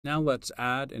Now let's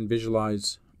add and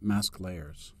visualize mask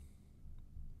layers.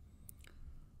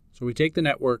 So we take the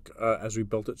network as we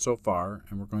built it so far,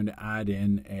 and we're going to add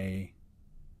in a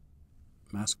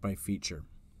mask by feature.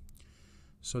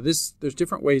 So there's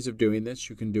different ways of doing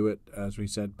this. You can do it, as we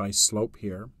said, by slope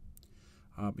here,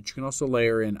 but you can also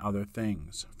layer in other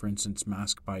things. For instance,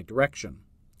 mask by direction.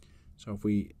 So if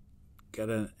we get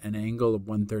an angle of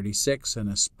 136 and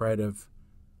a spread of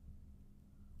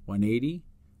 180,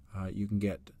 you can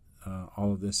get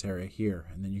all of this area here,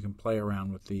 and then you can play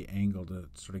around with the angle to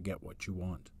sort of get what you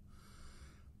want.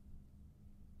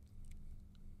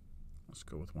 Let's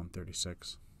go with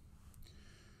 136.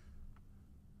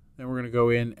 Then we're going to go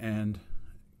in and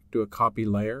do a copy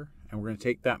layer, and we're going to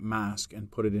take that mask and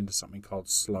put it into something called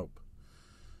slope.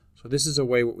 So this is a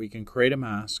way where we can create a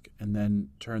mask and then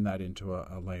turn that into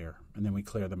a layer, and then we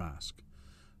clear the mask.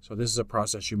 So this is a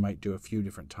process you might do a few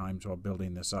different times while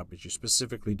building this up, is you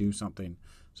specifically do something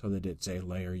so that it's a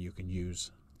layer you can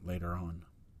use later on.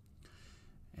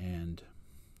 And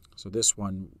so this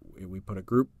one, we put a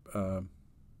group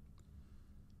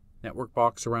network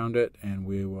box around it, and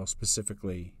we will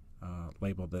specifically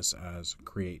label this as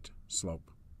create slope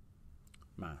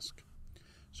mask.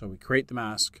 So we create the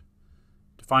mask,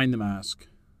 define the mask,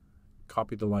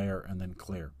 copy the layer, and then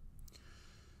clear.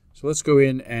 So let's go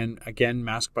in and again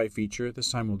mask by feature. This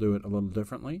time we'll do it a little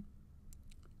differently.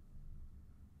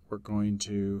 We're going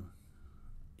to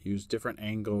use different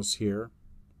angles here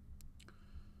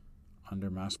under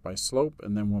mask by slope,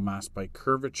 and then we'll mask by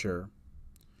curvature,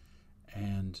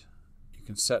 and you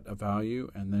can set a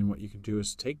value, and then what you can do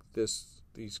is take this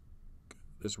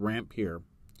ramp here,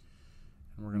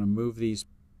 and we're going to move these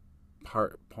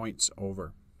points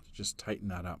over to just tighten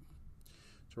that up.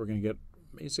 So we're going to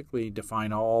basically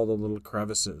define all the little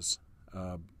crevices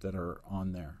that are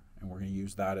on there, and we're going to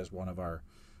use that as one of our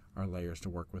layers to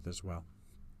work with as well.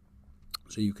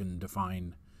 So you can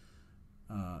define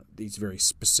these very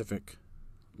specific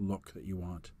look that you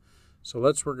want. So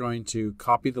we're going to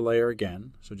copy the layer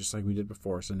again, so just like we did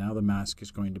before. So now the mask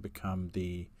is going to become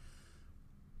and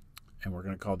we're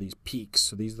going to call these peaks.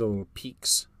 So these are the little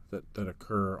peaks that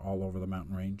occur all over the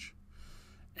mountain range.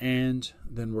 And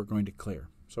then we're going to clear.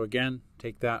 So again,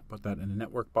 take that, put that in a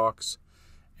network box,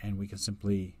 and we can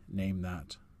simply name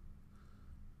that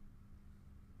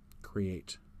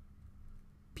create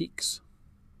peaks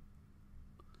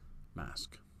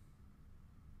mask.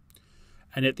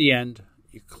 And at the end,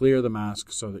 you clear the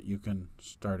mask so that you can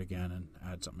start again and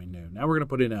add something new. Now we're going to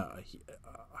put in a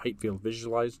height field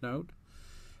visualize node,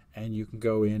 and you can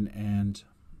go in and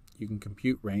you can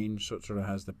compute range, so it sort of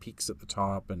has the peaks at the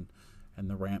top, and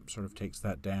the ramp sort of takes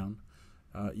that down.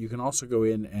 You can also go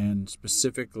in and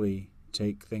specifically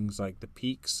take things like the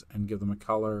peaks and give them a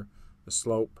color, the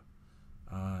slope,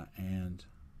 and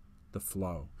the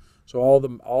flow. So all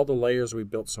the layers we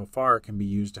built so far can be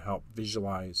used to help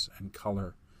visualize and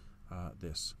color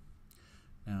this.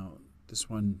 Now this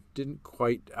one didn't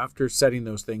quite, after setting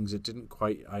those things, it didn't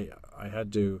quite, I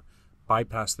had to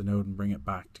bypass the node and bring it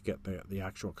back to get the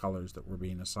actual colors that were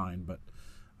being assigned, but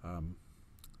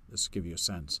this will give you a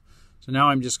sense. So now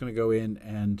I'm just going to go in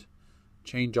and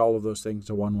change all of those things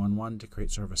to 111 to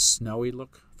create sort of a snowy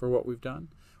look for what we've got,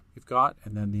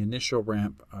 and then the initial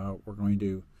ramp, we're going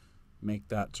to make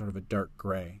that sort of a dark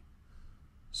gray.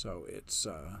 So it's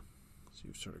so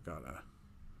you've sort of got a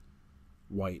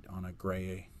white on a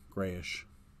grayish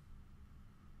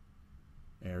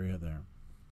area there.